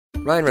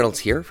Ryan Reynolds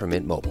here from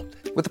Mint Mobile.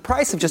 With the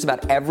price of just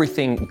about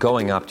everything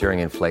going up during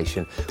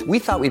inflation, we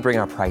thought we'd bring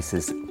our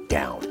prices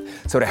down.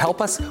 So to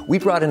help us, we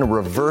brought in a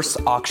reverse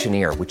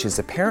auctioneer, which is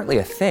apparently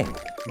a thing.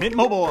 Mint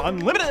Mobile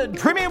Unlimited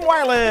Premium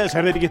Wireless.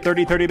 How to get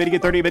 30, 30, bit to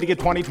get 30, bit to get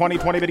 20, 20,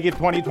 20, bit to get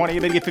 20, 20,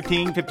 bit to get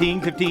 15,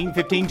 15, 15,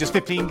 15, just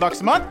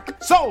 $15 a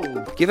month?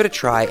 Sold! Give it a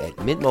try at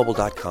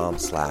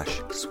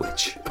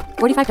mintmobile.com/switch.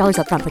 $45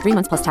 up front for 3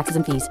 months plus taxes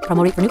and fees.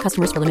 Promo rate for new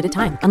customers for limited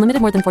time.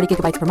 Unlimited more than 40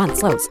 gigabytes per month.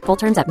 Slows full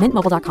terms at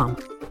mintmobile.com.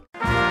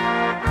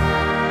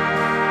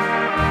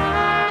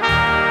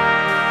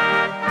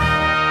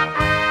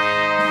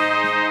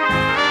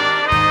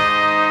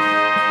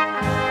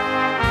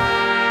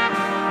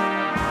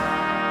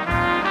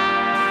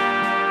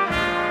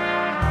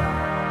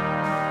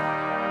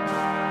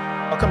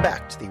 Welcome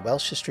back to the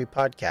Welsh History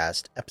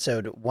Podcast,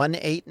 episode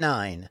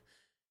 189,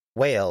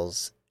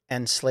 Wales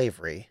and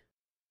Slavery.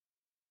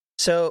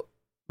 So,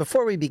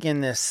 before we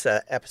begin this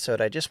episode,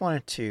 I just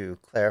wanted to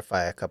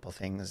clarify a couple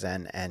things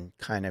and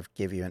kind of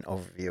give you an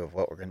overview of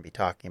what we're going to be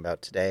talking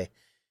about today.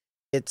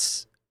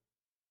 It's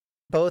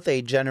both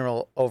a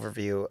general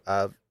overview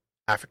of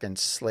African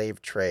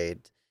slave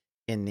trade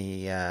in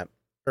the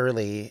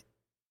early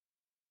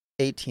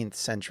 18th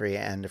century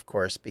and, of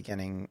course,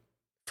 beginning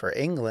for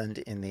England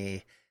in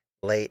the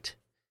late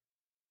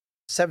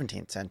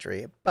 17th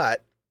century.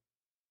 But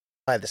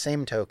by the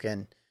same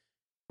token,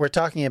 we're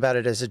talking about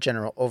it as a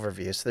general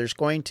overview. So there's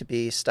going to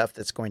be stuff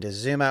that's going to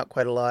zoom out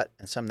quite a lot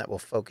and some that will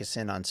focus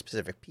in on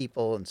specific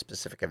people and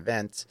specific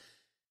events.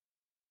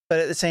 But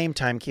at the same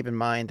time, keep in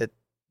mind that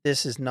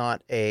this is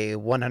not a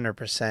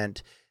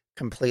 100%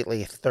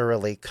 completely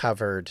thoroughly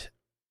covered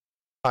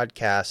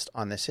podcast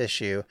on this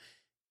issue.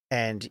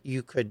 And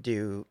you could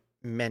do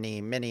many,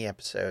 many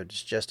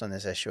episodes just on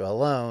this issue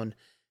alone.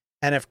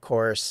 And of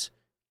course,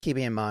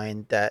 keeping in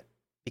mind that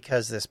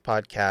because this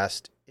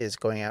podcast is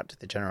going out to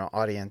the general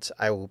audience,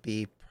 I will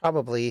be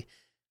probably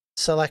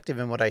selective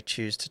in what I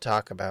choose to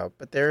talk about.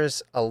 But there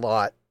is a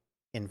lot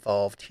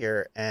involved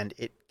here, and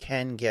it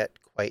can get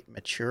quite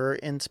mature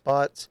in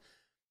spots.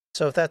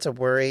 So if that's a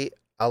worry,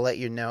 I'll let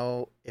you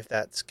know if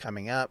that's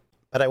coming up.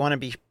 But I want to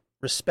be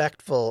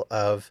respectful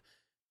of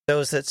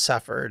those that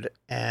suffered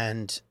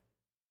and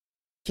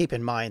keep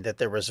in mind that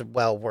there was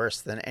well worse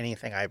than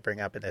anything I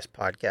bring up in this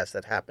podcast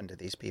that happened to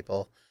these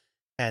people,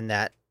 and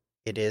that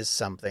it is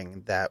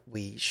something that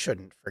we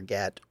shouldn't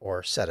forget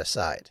or set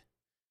aside.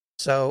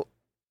 So,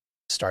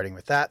 starting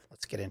with that,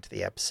 let's get into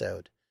the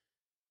episode.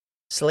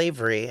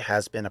 Slavery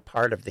has been a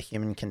part of the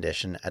human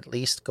condition, at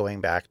least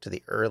going back to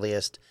the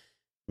earliest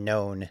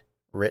known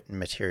written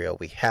material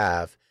we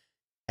have,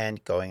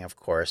 and going, of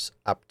course,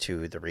 up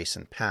to the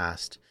recent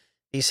past.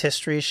 These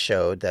histories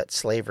showed that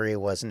slavery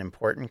was an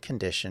important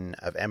condition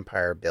of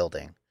empire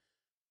building.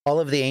 All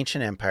of the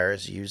ancient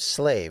empires used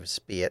slaves,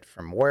 be it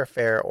from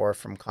warfare or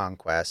from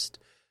conquest.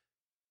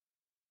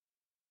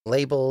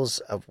 Labels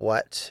of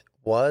what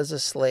was a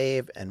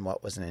slave and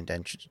what was an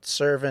indentured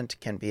servant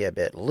can be a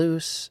bit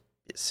loose,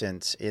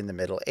 since in the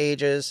Middle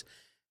Ages,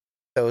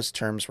 those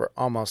terms were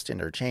almost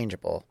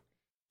interchangeable,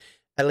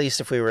 at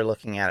least if we were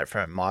looking at it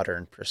from a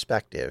modern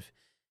perspective.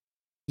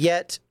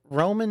 Yet,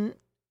 Roman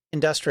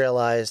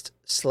industrialized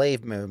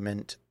slave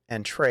movement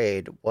and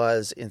trade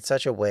was in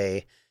such a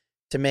way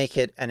to make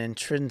it an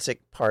intrinsic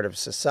part of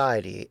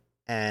society,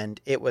 and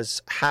it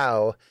was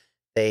how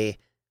they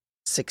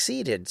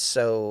succeeded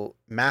so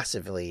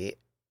massively,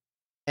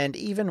 and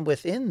even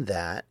within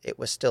that, it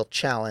was still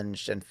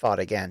challenged and fought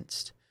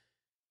against.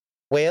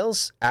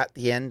 Wales, at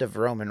the end of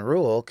Roman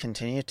rule,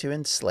 continued to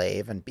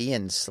enslave and be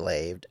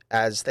enslaved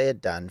as they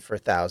had done for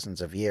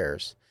thousands of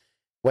years.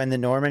 When the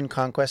Norman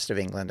conquest of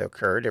England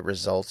occurred, it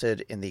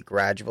resulted in the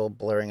gradual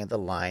blurring of the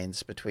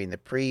lines between the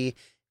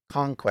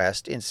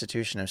pre-conquest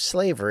institution of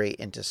slavery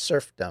into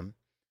serfdom.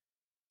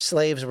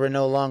 Slaves were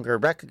no longer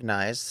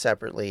recognized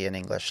separately in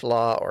English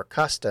law or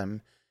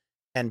custom,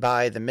 and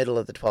by the middle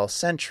of the 12th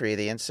century,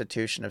 the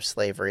institution of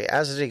slavery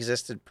as it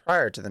existed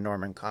prior to the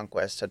Norman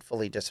conquest had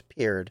fully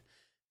disappeared,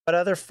 but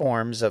other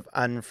forms of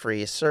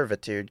unfree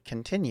servitude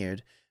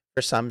continued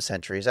for some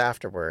centuries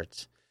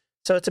afterwards.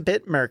 So it's a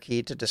bit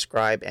murky to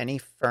describe any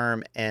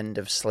firm end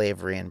of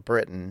slavery in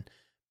Britain,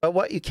 but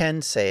what you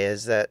can say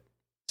is that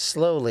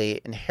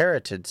slowly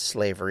inherited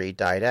slavery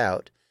died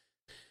out.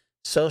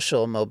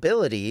 Social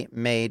mobility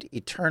made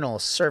eternal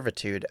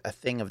servitude a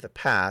thing of the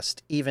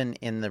past, even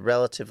in the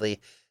relatively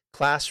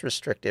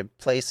class-restricted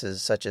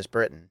places such as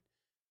Britain.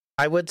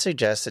 I would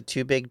suggest that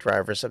two big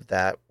drivers of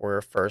that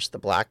were first the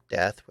Black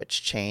Death,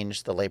 which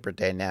changed the labor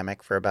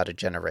dynamic for about a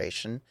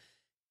generation,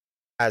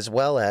 as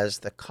well as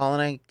the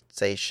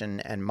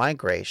colonization and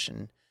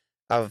migration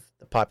of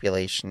the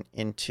population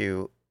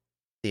into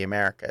the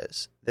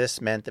Americas. This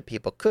meant that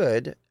people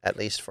could, at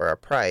least for a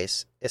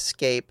price,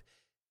 escape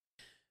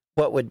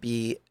what would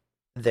be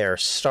their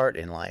start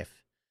in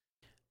life.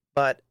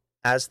 But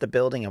as the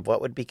building of what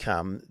would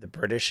become the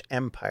British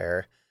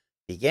Empire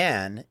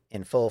began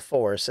in full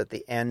force at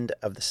the end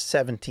of the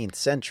 17th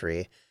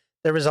century,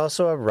 there was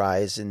also a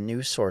rise in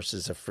new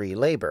sources of free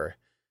labor.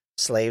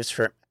 Slaves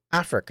from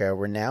Africa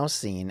were now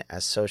seen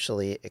as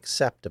socially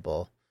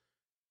acceptable.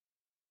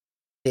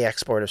 The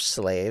export of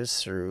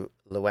slaves through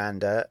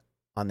Luanda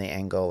on the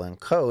Angolan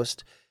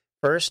coast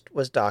first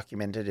was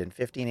documented in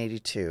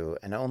 1582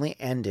 and only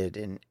ended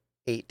in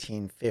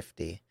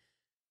 1850.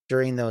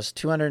 During those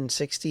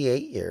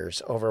 268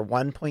 years, over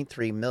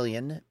 1.3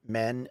 million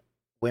men,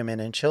 women,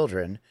 and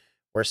children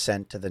were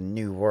sent to the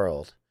New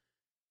World.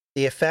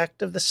 The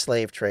effect of the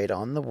slave trade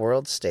on the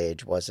world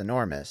stage was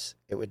enormous.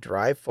 It would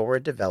drive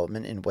forward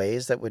development in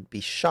ways that would be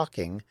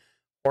shocking,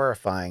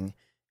 horrifying,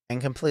 and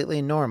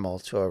completely normal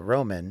to a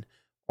Roman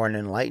or an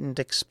enlightened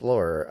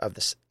explorer of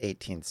the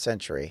 18th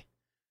century.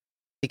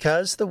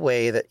 Because the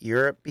way that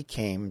Europe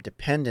became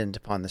dependent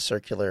upon the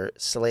circular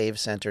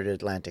slave-centered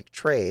Atlantic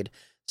trade,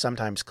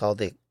 sometimes called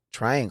the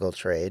Triangle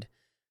Trade,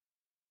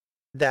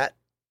 that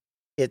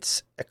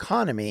its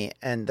economy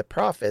and the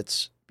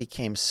profits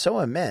became so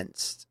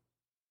immense,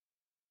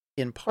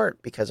 in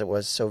part because it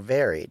was so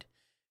varied.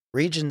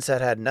 Regions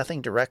that had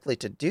nothing directly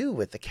to do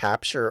with the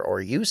capture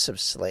or use of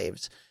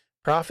slaves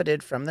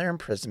profited from their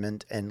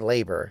imprisonment and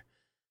labor.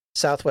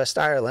 Southwest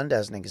Ireland,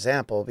 as an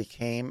example,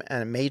 became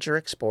a major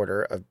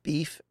exporter of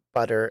beef,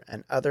 butter,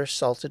 and other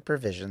salted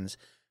provisions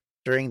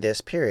during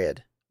this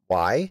period.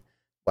 Why?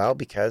 Well,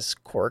 because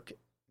Cork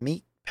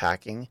meat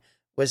packing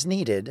was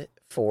needed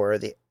for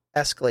the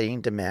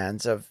escalating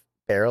demands of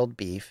barreled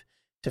beef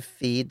to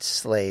feed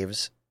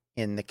slaves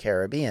in the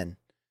Caribbean.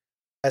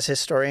 As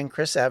historian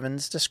Chris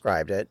Evans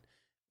described it,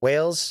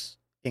 Wales,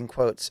 in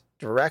quotes,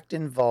 direct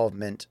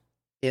involvement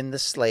in the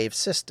slave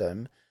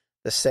system,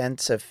 the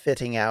sense of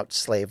fitting out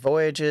slave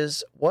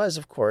voyages, was,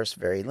 of course,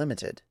 very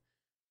limited.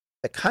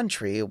 The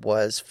country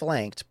was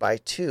flanked by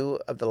two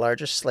of the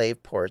largest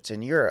slave ports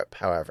in Europe,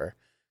 however,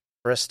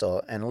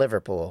 Bristol and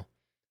Liverpool,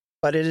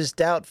 but it is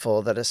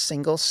doubtful that a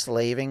single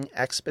slaving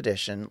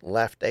expedition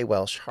left a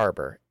Welsh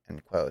harbour,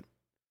 end quote.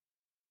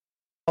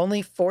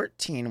 Only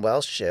 14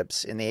 Welsh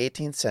ships in the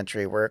 18th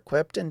century were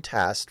equipped and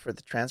tasked for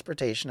the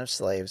transportation of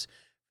slaves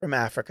from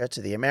Africa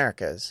to the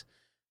Americas.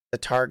 The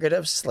target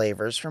of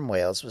slavers from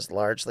Wales was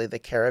largely the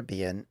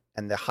Caribbean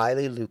and the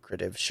highly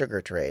lucrative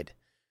sugar trade.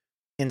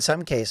 In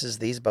some cases,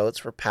 these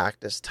boats were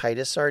packed as tight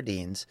as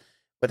sardines,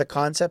 with a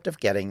concept of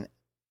getting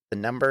the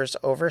numbers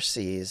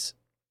overseas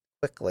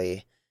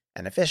quickly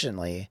and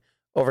efficiently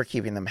over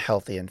keeping them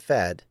healthy and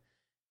fed.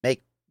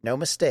 Make no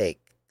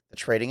mistake, the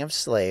trading of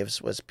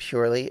slaves was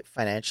purely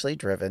financially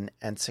driven,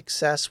 and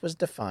success was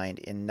defined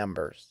in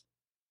numbers,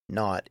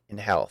 not in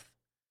health.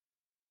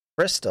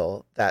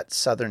 Bristol, that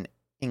southern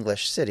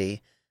English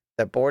city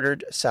that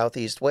bordered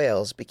southeast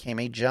Wales, became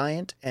a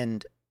giant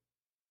and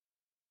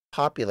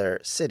popular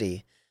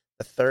city,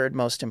 the third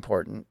most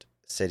important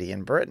city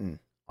in Britain,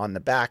 on the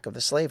back of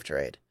the slave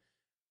trade.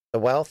 The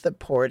wealth that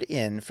poured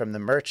in from the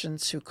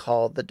merchants who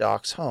called the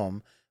docks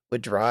home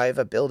would drive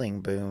a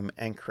building boom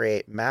and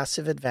create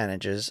massive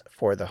advantages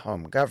for the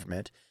home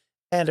government,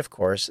 and, of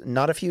course,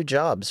 not a few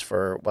jobs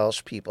for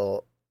Welsh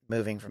people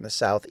moving from the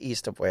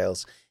southeast of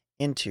Wales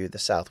into the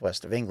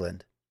southwest of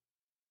England.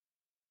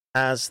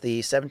 As the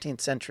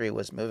 17th century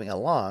was moving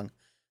along,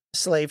 the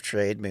slave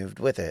trade moved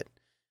with it.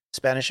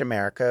 Spanish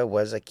America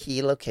was a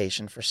key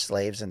location for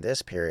slaves in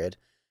this period.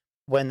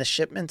 When the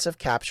shipments of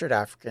captured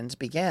Africans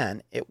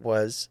began, it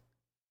was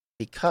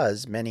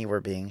because many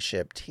were being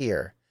shipped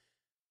here.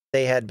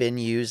 They had been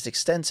used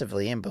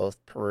extensively in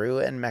both Peru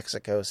and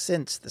Mexico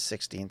since the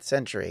 16th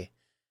century.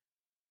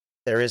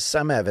 There is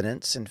some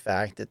evidence, in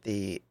fact, that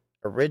the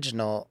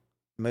original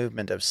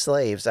movement of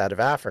slaves out of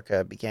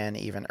Africa began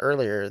even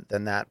earlier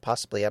than that,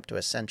 possibly up to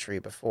a century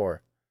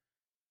before.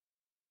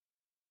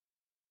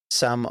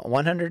 Some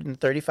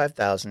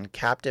 135,000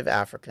 captive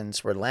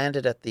Africans were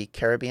landed at the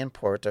Caribbean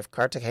port of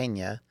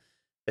Cartagena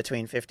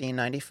between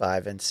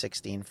 1595 and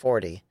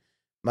 1640.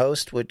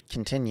 Most would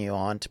continue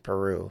on to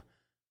Peru.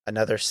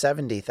 Another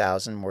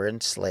 70,000 were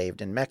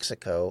enslaved in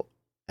Mexico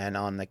and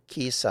on the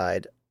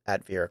quayside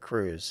at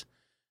Veracruz.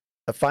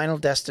 The final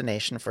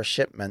destination for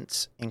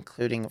shipments,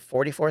 including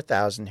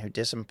 44,000 who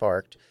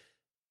disembarked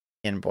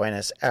in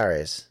Buenos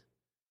Aires.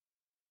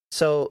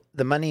 So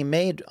the money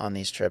made on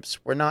these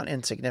trips were not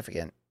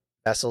insignificant.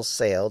 Vessels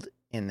sailed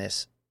in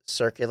this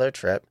circular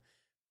trip,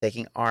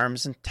 taking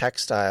arms and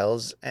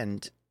textiles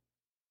and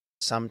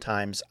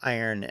sometimes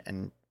iron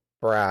and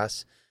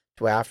brass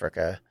to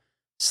Africa,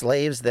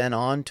 slaves then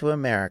on to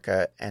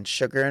America, and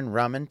sugar and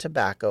rum and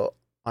tobacco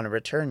on a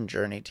return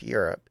journey to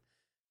Europe.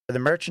 For the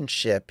merchant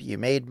ship, you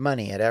made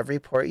money at every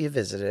port you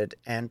visited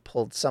and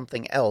pulled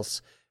something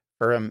else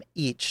from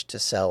each to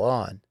sell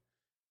on.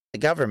 The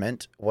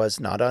government was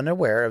not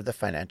unaware of the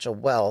financial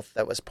wealth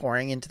that was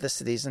pouring into the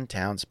cities and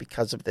towns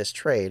because of this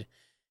trade,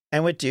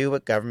 and would do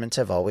what governments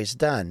have always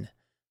done,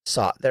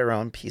 sought their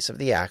own piece of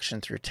the action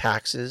through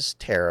taxes,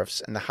 tariffs,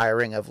 and the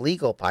hiring of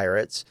legal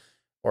pirates,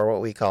 or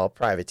what we call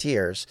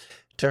privateers,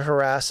 to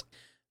harass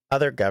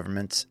other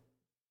governments,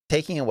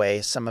 taking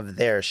away some of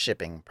their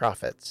shipping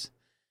profits.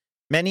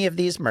 Many of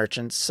these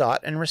merchants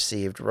sought and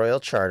received royal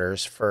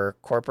charters for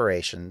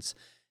corporations,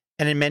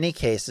 and in many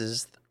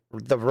cases,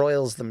 the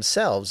royals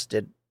themselves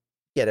did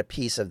get a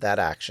piece of that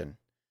action.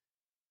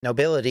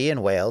 Nobility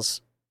in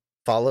Wales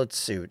followed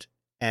suit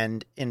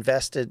and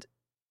invested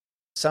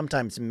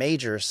sometimes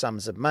major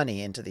sums of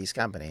money into these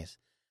companies.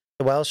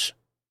 The Welsh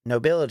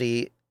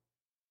nobility,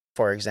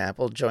 for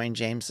example, joined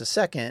James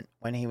II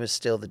when he was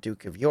still the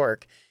Duke of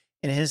York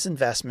in his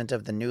investment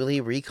of the newly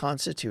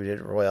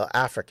reconstituted Royal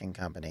African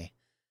Company.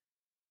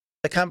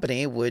 The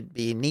company would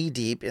be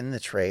knee-deep in the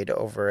trade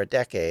over a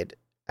decade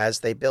as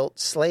they built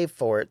slave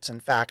forts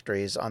and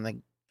factories on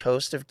the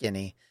coast of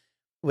Guinea.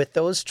 With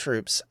those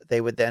troops, they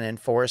would then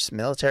enforce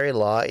military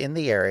law in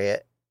the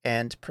area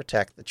and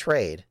protect the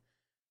trade.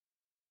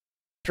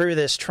 Through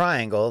this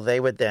triangle, they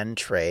would then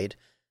trade,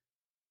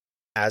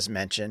 as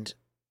mentioned,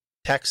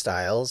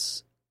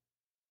 textiles,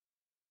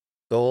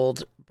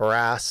 gold,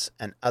 brass,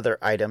 and other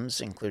items,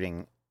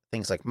 including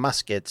things like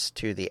muskets,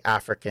 to the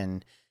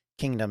African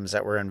kingdoms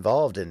that were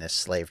involved in this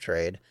slave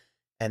trade,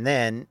 and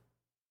then,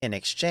 in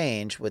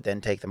exchange, would then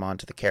take them on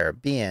to the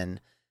Caribbean,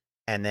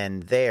 and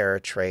then there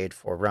trade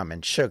for rum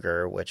and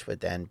sugar, which would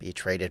then be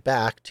traded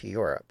back to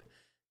Europe.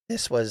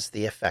 This was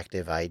the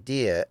effective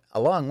idea.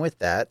 Along with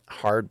that,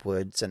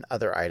 hardwoods and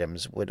other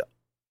items would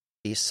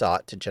be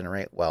sought to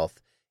generate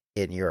wealth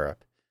in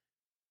Europe.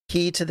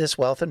 Key to this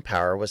wealth and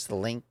power was the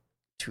link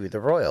to the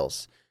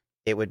royals.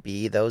 It would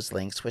be those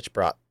links which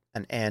brought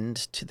an end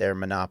to their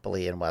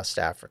monopoly in West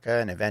Africa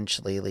and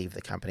eventually leave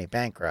the company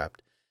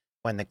bankrupt.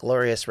 When the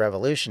Glorious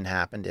Revolution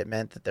happened, it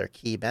meant that their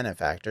key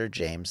benefactor,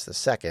 James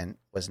II,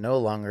 was no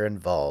longer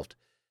involved,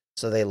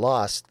 so they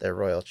lost their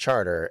royal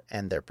charter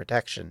and their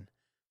protection.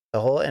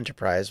 The whole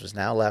enterprise was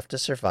now left to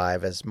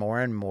survive as more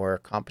and more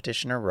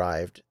competition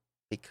arrived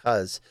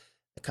because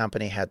the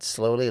company had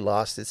slowly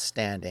lost its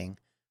standing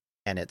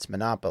and its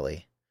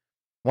monopoly.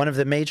 One of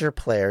the major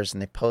players in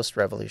the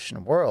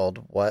post-revolution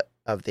world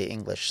of the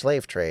English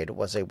slave trade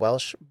was a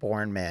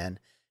Welsh-born man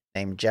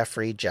named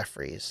Geoffrey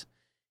Jeffreys.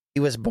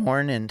 He was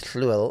born in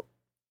Llywel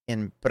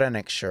in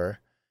Berwickshire.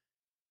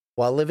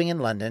 While living in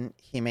London,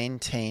 he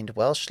maintained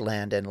Welsh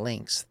land and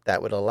links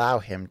that would allow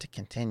him to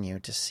continue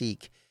to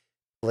seek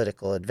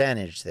political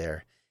advantage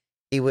there.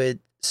 He would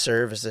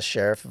serve as the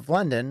Sheriff of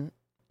London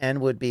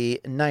and would be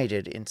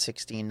knighted in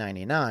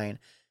 1699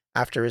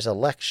 after his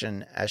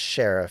election as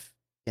sheriff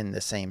in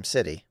the same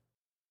city.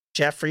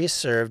 Jeffreys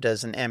served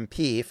as an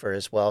MP for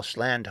his Welsh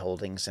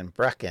landholdings in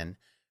Brecon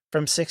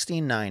from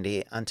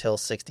 1690 until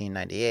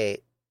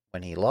 1698,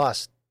 when he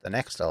lost the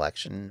next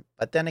election,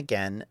 but then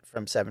again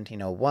from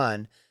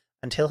 1701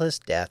 until his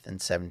death in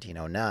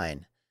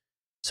 1709.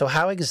 So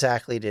how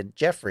exactly did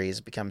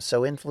Jeffreys become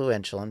so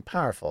influential and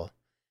powerful?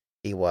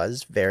 He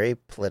was very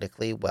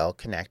politically well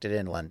connected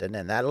in London,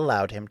 and that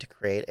allowed him to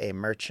create a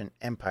merchant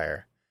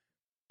empire.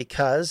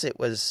 Because it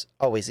was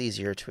always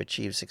easier to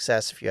achieve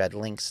success if you had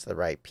links to the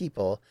right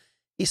people,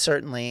 he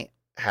certainly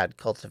had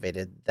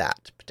cultivated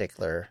that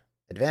particular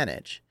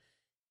advantage.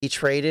 He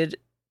traded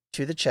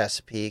to the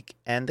Chesapeake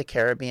and the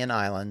Caribbean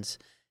islands,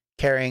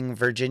 carrying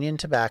Virginian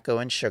tobacco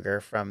and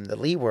sugar from the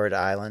Leeward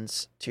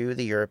Islands to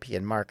the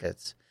European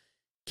markets.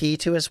 Key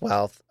to his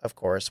wealth, of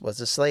course, was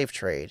the slave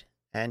trade,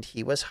 and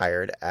he was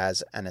hired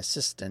as an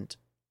assistant,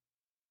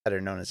 better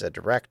known as a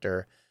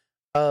director,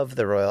 of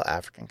the Royal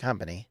African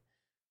Company.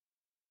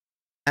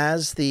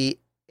 As the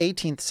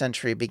 18th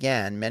century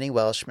began, many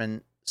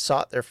Welshmen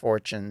sought their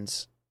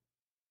fortunes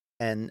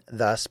and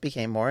thus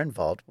became more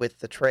involved with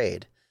the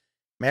trade.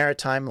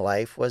 Maritime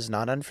life was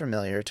not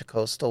unfamiliar to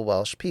coastal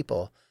Welsh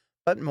people,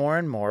 but more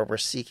and more were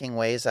seeking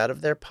ways out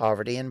of their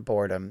poverty and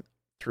boredom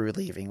through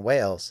leaving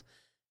Wales.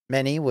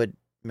 Many would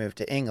move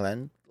to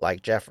England,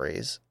 like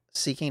Jeffreys,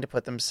 seeking to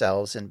put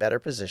themselves in better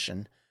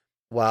position,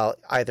 while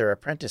either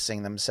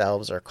apprenticing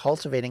themselves or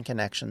cultivating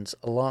connections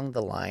along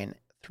the line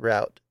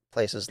throughout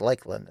places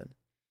like London.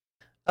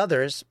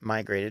 Others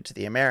migrated to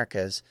the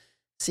Americas,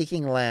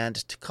 seeking land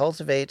to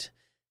cultivate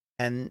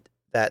and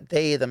that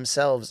they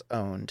themselves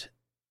owned,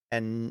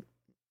 and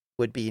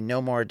would be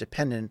no more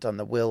dependent on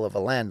the will of a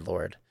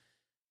landlord.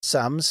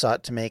 Some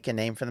sought to make a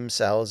name for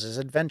themselves as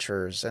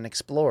adventurers and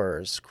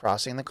explorers,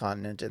 crossing the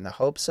continent in the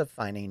hopes of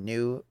finding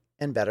new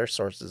and better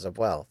sources of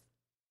wealth.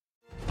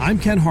 I'm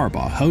Ken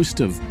Harbaugh, host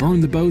of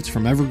Burn the Boats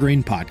from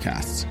Evergreen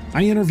Podcasts.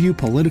 I interview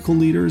political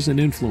leaders and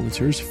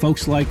influencers,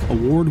 folks like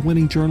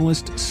award-winning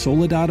journalist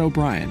Soledad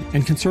O'Brien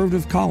and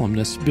conservative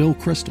columnist Bill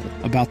Kristol,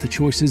 about the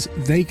choices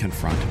they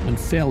confront when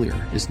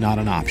failure is not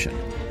an option.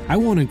 I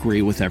won't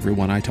agree with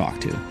everyone I talk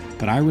to,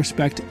 but I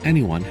respect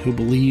anyone who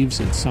believes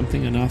in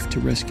something enough to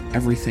risk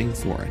everything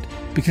for it.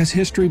 Because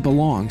history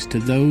belongs to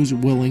those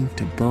willing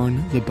to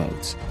burn the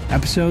boats.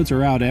 Episodes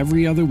are out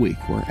every other week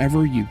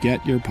wherever you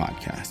get your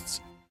podcasts.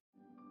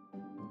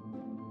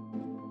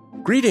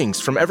 Greetings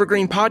from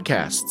Evergreen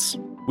Podcasts.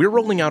 We're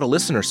rolling out a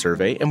listener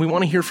survey, and we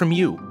want to hear from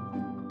you.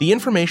 The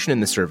information in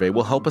the survey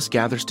will help us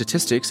gather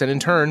statistics and in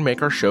turn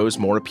make our shows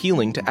more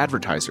appealing to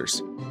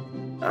advertisers.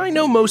 I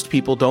know most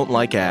people don't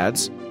like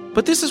ads,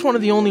 but this is one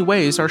of the only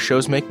ways our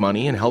shows make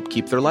money and help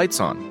keep their lights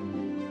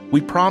on.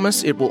 We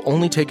promise it will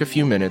only take a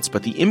few minutes,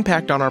 but the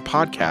impact on our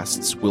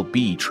podcasts will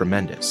be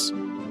tremendous.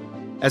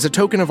 As a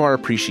token of our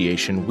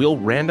appreciation, we'll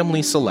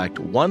randomly select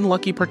one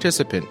lucky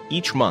participant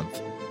each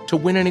month to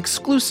win an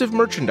exclusive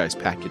merchandise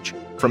package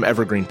from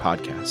Evergreen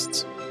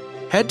Podcasts.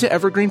 Head to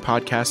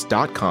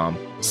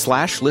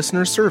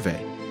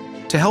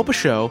evergreenpodcast.com/listenersurvey to help a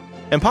show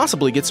and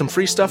possibly get some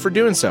free stuff for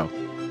doing so.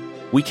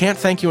 We can't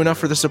thank you enough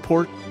for the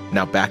support.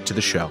 Now back to the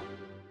show.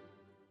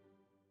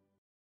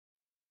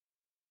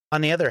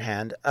 On the other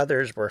hand,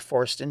 others were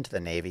forced into the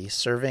Navy,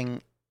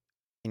 serving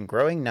in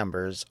growing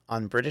numbers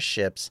on British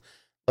ships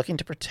looking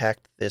to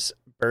protect this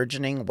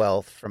burgeoning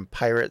wealth from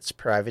pirates,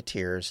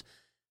 privateers,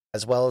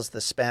 as well as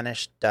the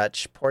Spanish,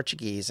 Dutch,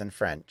 Portuguese, and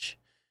French.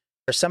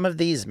 For some of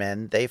these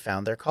men, they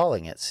found their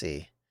calling at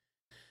sea.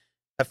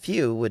 A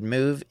few would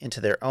move into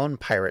their own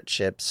pirate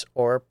ships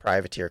or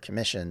privateer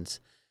commissions.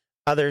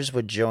 Others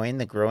would join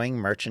the growing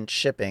merchant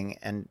shipping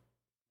and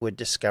would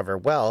discover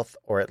wealth,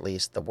 or at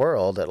least the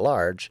world at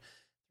large,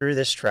 through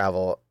this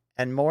travel,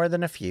 and more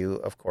than a few,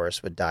 of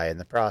course, would die in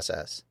the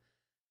process.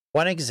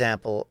 One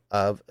example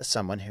of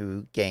someone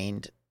who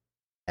gained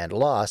and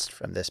lost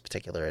from this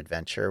particular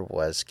adventure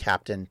was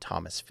Captain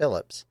Thomas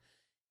Phillips.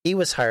 He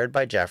was hired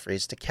by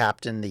Jeffreys to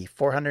captain the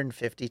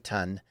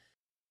 450-ton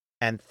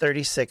and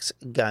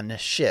 36-gun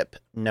ship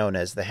known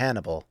as the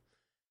Hannibal.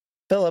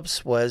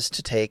 Phillips was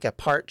to take a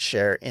part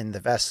share in the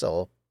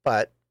vessel,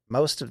 but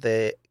most of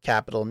the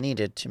capital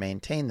needed to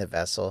maintain the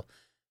vessel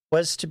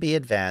was to be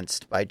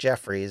advanced by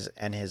Jeffreys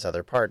and his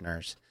other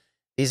partners.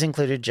 These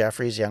included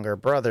Jeffreys' younger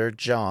brother,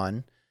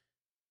 John,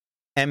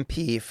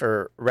 MP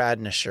for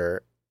Radnorshire,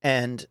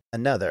 and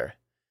another.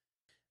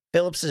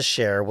 Phillips's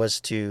share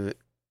was to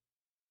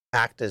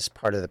act as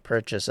part of the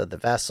purchase of the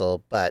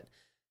vessel, but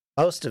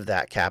most of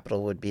that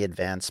capital would be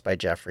advanced by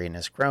Jeffrey and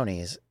his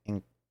cronies.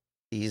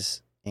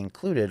 These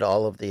included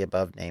all of the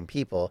above-named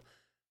people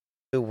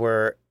who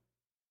were,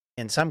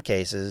 in some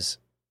cases,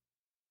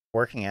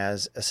 working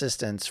as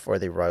assistants for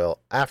the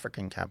Royal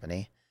African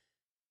Company,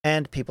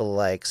 and people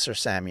like Sir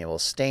Samuel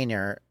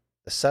Stayner,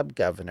 the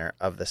sub-governor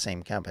of the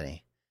same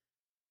company.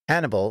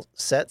 Hannibal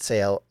set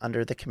sail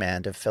under the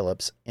command of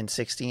Phillips in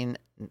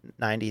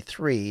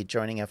 1693,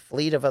 joining a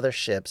fleet of other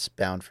ships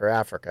bound for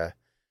Africa.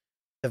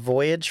 The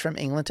voyage from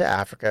England to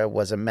Africa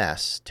was a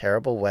mess.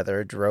 Terrible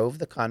weather drove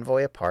the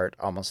convoy apart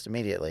almost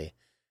immediately.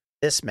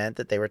 This meant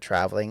that they were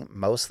traveling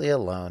mostly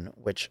alone,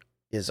 which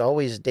is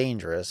always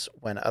dangerous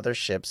when other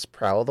ships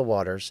prowl the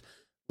waters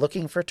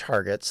looking for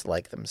targets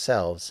like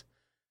themselves.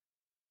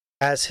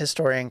 As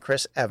historian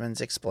Chris Evans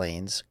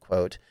explains,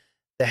 quote,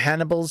 "The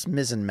Hannibal's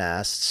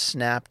mizzenmast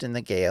snapped in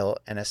the gale,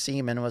 and a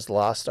seaman was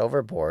lost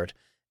overboard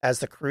as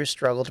the crew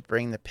struggled to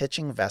bring the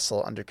pitching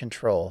vessel under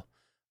control.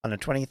 On the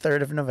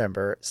 23rd of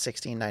November,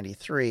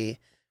 1693,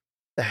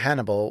 the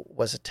Hannibal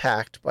was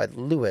attacked by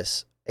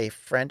Louis, a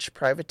French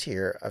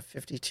privateer of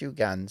 52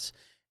 guns,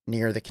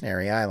 near the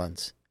Canary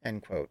Islands."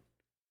 End quote.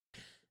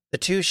 The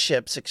two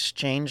ships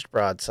exchanged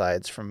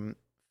broadsides from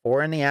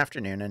 4 in the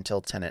afternoon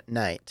until 10 at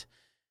night.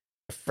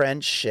 The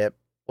French ship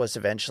was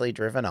eventually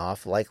driven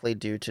off, likely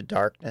due to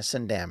darkness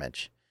and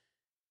damage.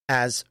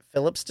 As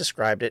Phillips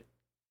described it,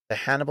 the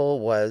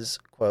Hannibal was,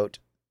 quote,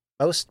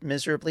 "most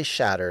miserably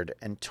shattered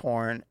and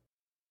torn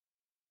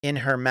in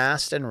her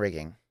mast and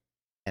rigging,"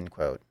 end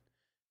quote.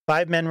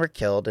 5 men were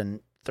killed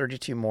and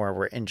 32 more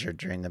were injured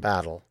during the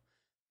battle.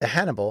 The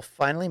Hannibal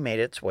finally made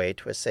its way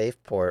to a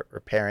safe port,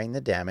 repairing the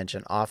damage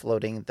and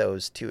offloading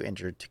those too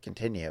injured to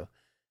continue,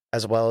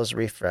 as well as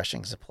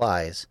refreshing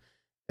supplies.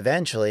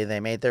 Eventually, they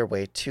made their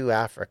way to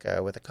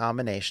Africa with a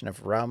combination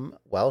of rum,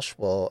 Welsh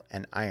wool,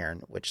 and iron,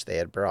 which they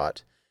had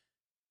brought.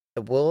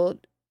 The wool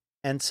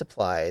and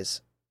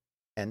supplies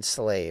and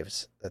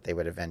slaves that they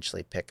would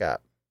eventually pick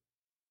up.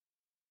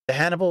 The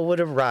Hannibal would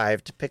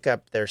arrive to pick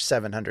up their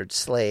 700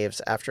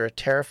 slaves after a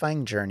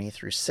terrifying journey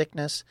through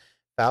sickness,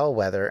 foul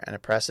weather, and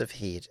oppressive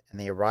heat, and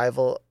the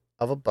arrival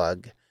of a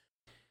bug,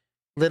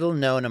 little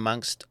known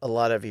amongst a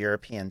lot of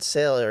European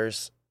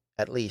sailors,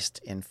 at least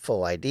in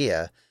full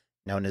idea,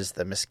 known as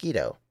the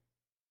mosquito.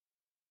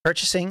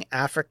 Purchasing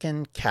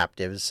African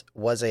captives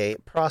was a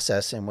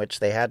process in which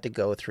they had to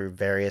go through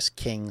various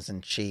kings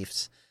and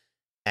chiefs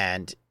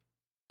and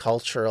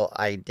cultural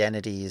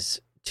identities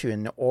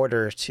in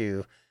order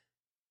to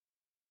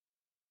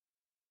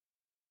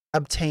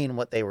obtain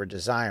what they were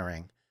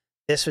desiring.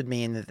 This would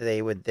mean that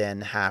they would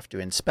then have to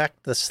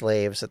inspect the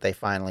slaves that they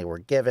finally were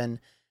given,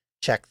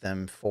 check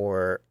them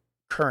for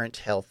current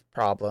health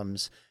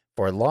problems,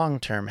 for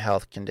long-term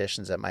health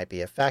conditions that might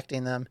be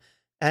affecting them,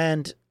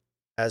 and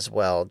as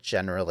well,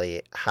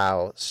 generally,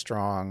 how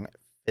strong,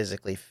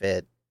 physically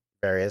fit,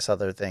 various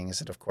other things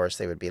that, of course,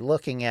 they would be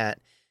looking at,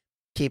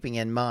 keeping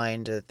in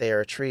mind that they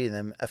are treating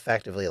them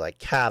effectively like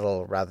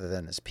cattle rather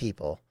than as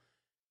people.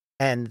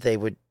 And they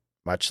would,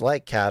 much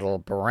like cattle,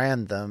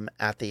 brand them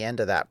at the end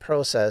of that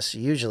process,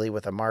 usually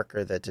with a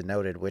marker that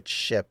denoted which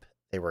ship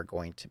they were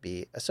going to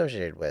be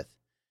associated with.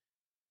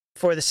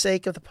 For the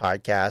sake of the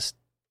podcast,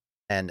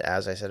 and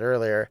as I said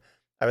earlier,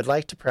 I would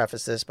like to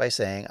preface this by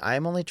saying I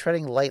am only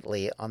treading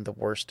lightly on the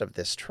worst of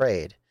this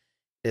trade.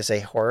 It is a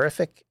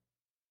horrific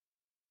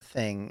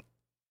thing,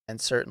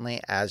 and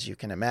certainly, as you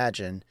can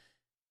imagine,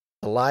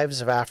 the lives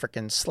of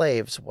African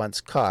slaves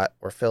once caught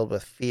were filled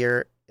with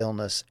fear,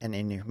 illness, and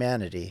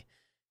inhumanity.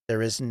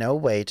 There is no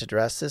way to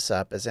dress this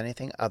up as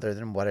anything other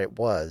than what it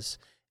was,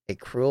 a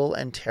cruel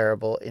and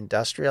terrible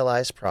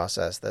industrialized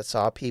process that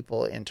saw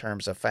people in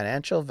terms of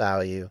financial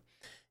value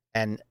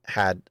and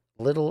had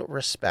little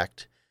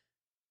respect,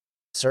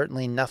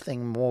 certainly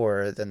nothing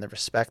more than the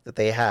respect that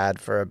they had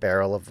for a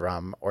barrel of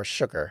rum or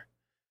sugar.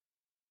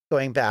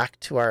 Going back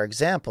to our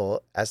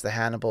example, as the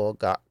Hannibal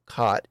got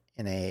caught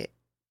in a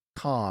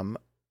calm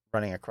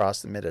running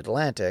across the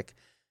mid-Atlantic,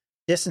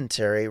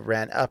 dysentery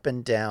ran up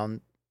and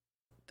down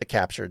the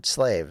captured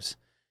slaves.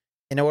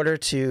 In order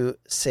to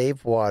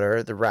save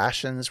water, the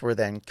rations were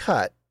then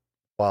cut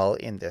while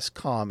in this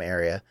calm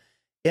area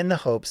in the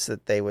hopes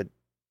that they would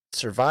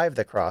survive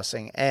the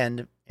crossing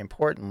and,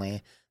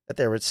 importantly, that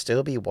there would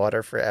still be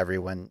water for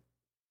everyone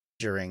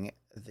during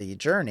the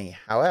journey.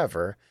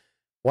 However,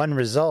 one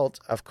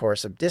result, of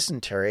course, of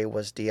dysentery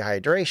was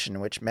dehydration,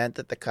 which meant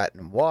that the cut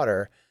in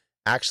water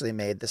actually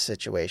made the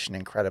situation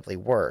incredibly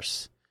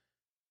worse.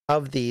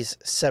 Of these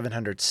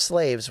 700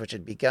 slaves which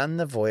had begun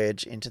the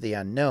voyage into the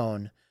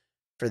unknown,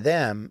 for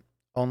them,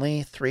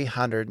 only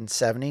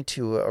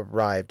 372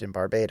 arrived in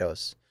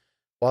Barbados.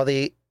 While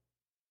the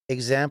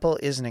example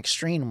is an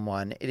extreme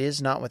one, it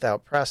is not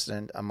without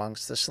precedent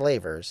amongst the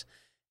slavers,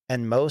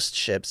 and most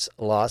ships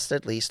lost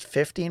at least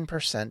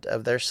 15%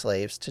 of their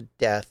slaves to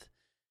death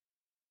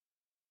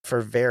for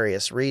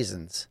various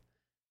reasons.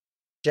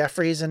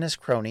 Jeffreys and his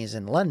cronies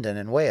in London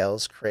and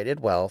Wales created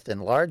wealth in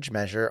large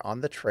measure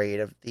on the trade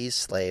of these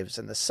slaves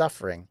and the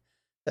suffering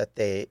that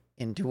they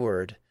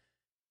endured.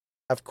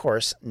 Of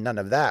course, none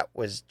of that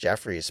was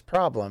Jeffreys'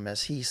 problem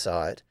as he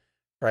saw it.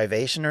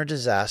 Privation or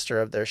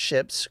disaster of their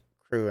ships,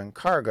 crew, and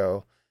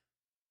cargo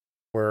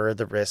were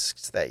the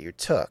risks that you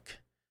took.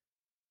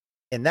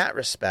 In that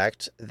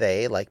respect,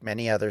 they, like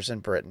many others in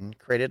Britain,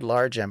 created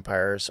large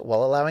empires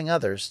while allowing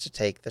others to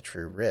take the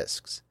true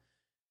risks.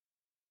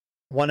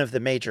 One of the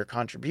major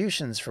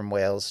contributions from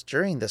Wales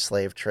during the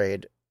slave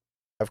trade,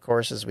 of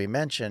course, as we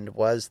mentioned,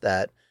 was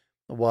that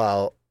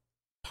while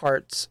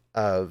parts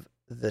of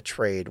the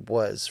trade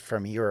was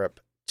from Europe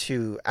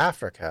to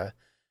Africa,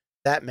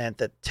 that meant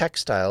that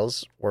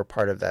textiles were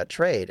part of that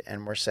trade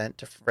and were sent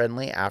to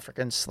friendly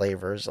African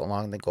slavers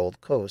along the Gold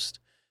Coast.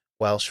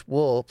 Welsh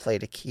wool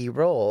played a key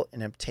role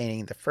in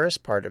obtaining the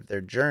first part of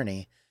their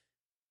journey,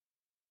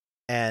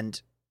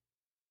 and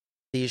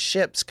these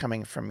ships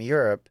coming from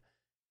Europe,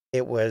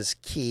 it was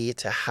key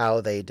to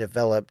how they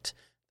developed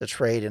the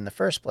trade in the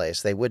first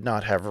place. They would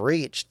not have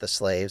reached the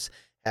slaves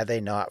had they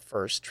not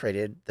first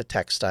traded the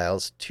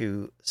textiles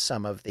to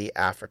some of the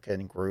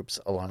African groups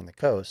along the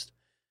coast.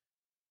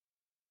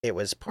 It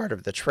was part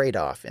of the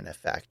trade-off, in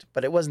effect,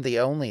 but it wasn't the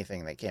only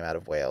thing that came out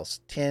of Wales.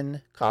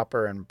 Tin,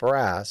 copper, and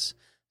brass,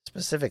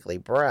 specifically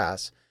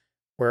brass,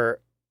 were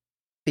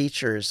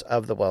features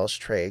of the Welsh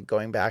trade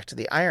going back to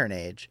the Iron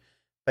Age,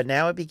 but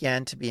now it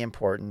began to be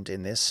important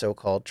in this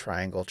so-called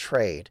triangle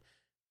trade.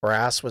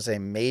 Brass was a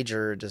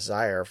major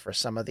desire for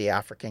some of the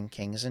African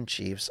kings and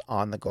chiefs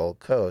on the Gold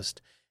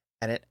Coast,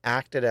 and it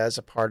acted as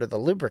a part of the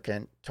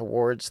lubricant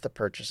towards the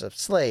purchase of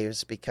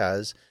slaves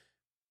because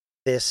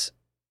this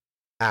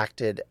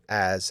acted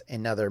as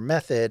another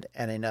method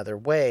and another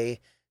way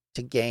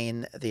to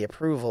gain the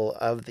approval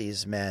of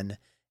these men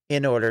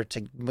in order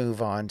to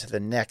move on to the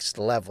next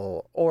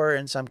level, or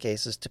in some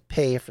cases to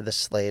pay for the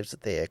slaves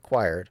that they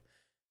acquired.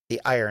 The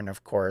iron,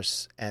 of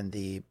course, and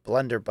the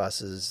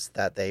blunderbusses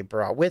that they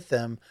brought with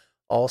them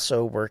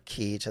also were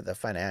key to the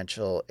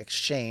financial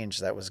exchange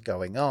that was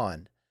going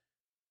on.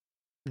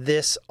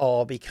 This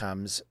all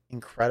becomes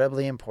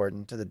incredibly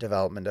important to the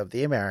development of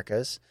the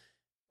Americas,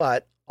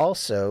 but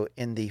also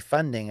in the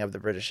funding of the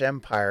British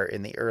Empire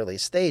in the early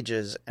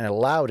stages, and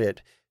allowed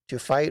it to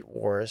fight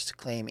wars to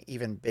claim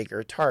even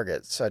bigger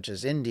targets, such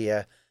as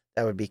India,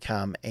 that would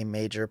become a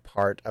major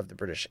part of the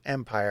British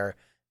Empire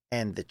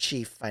and the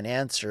chief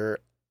financier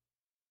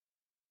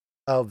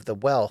of the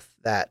wealth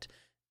that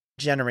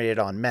generated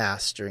en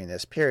masse during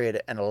this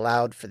period and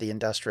allowed for the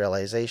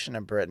industrialization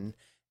of Britain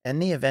and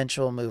the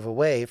eventual move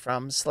away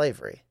from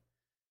slavery.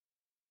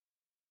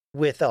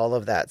 With all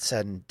of that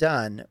said and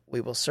done, we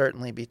will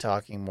certainly be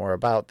talking more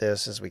about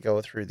this as we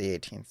go through the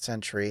 18th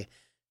century.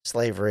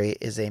 Slavery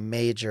is a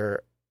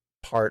major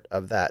part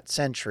of that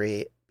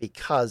century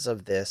because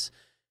of this.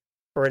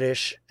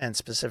 British and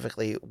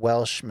specifically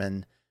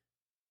Welshmen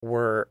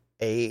were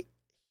a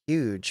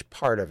huge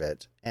part of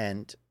it,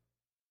 and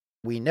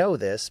we know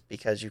this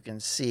because you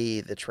can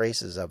see the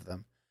traces of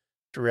them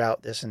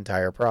throughout this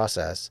entire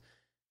process.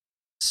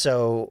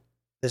 So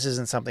this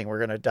isn't something we're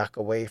going to duck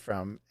away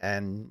from,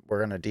 and we're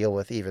going to deal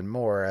with even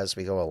more as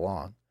we go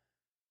along.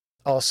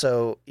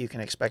 Also, you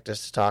can expect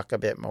us to talk a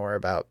bit more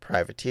about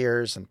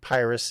privateers and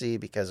piracy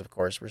because, of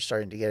course, we're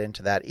starting to get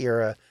into that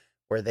era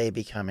where they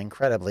become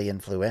incredibly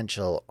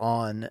influential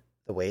on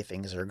the way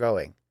things are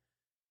going.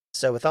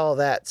 So with all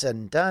that said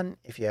and done,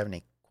 if you have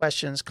any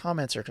questions,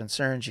 comments, or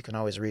concerns, you can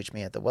always reach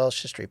me at the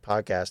Welsh History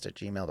Podcast at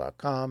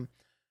gmail.com,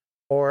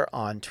 or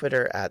on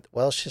Twitter at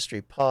Welsh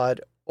History Pod,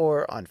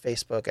 or on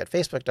Facebook at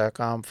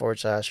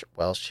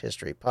facebook.com/Welsh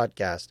History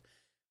Podcast.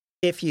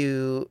 If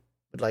you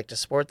would like to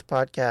support the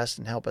podcast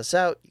and help us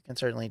out, you can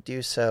certainly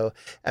do so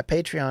at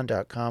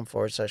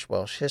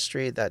patreon.com/Welsh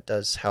history. That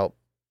does help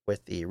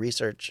with the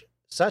research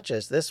such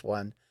as this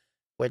one,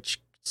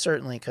 which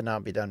certainly could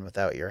not be done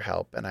without your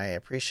help. And I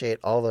appreciate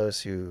all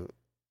those who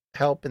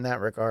help in that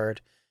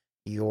regard.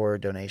 Your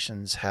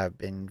donations have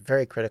been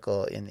very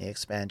critical in the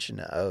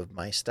expansion of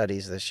my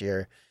studies this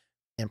year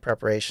in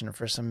preparation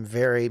for some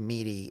very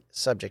meaty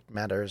subject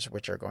matters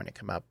which are going to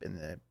come up in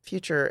the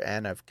future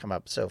and have come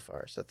up so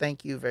far. So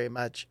thank you very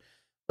much.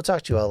 We'll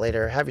talk to you all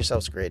later. Have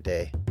yourselves a great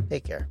day.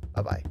 Take care.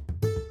 Bye-bye.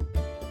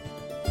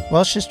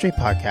 Welsh History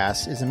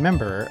Podcast is a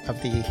member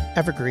of the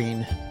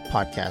Evergreen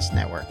Podcast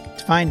Network.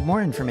 To find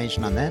more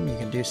information on them, you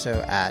can do so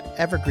at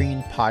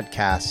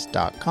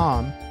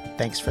evergreenpodcast.com.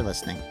 Thanks for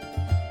listening.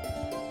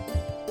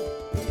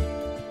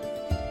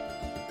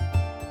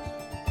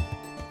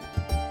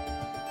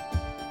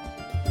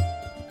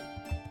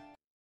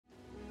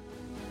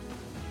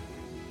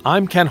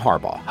 I'm Ken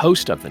Harbaugh,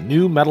 host of the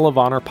new Medal of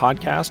Honor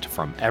podcast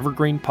from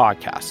Evergreen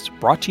Podcasts,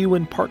 brought to you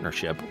in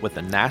partnership with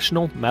the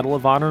National Medal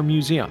of Honor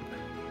Museum.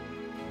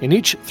 In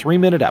each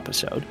 3-minute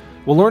episode,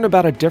 we'll learn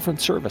about a different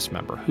service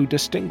member who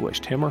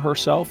distinguished him or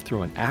herself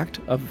through an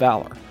act of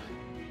valor.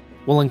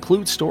 We'll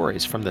include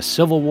stories from the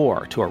Civil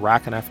War to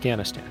Iraq and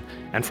Afghanistan,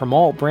 and from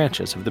all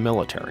branches of the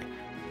military.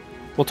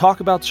 We'll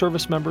talk about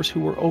service members who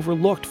were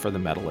overlooked for the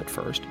medal at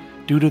first,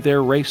 due to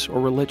their race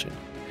or religion,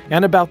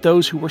 and about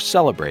those who were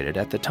celebrated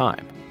at the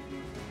time.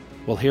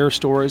 We'll hear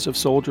stories of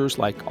soldiers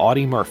like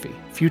Audie Murphy,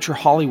 future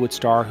Hollywood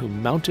star who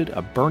mounted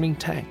a burning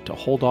tank to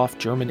hold off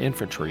German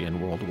infantry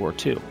in World War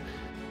II.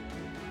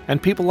 And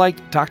people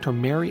like Dr.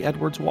 Mary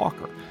Edwards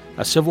Walker,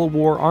 a Civil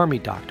War Army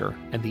doctor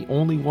and the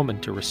only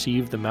woman to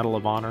receive the Medal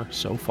of Honor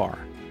so far.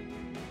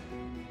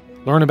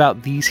 Learn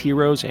about these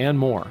heroes and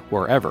more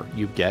wherever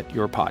you get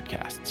your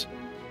podcasts.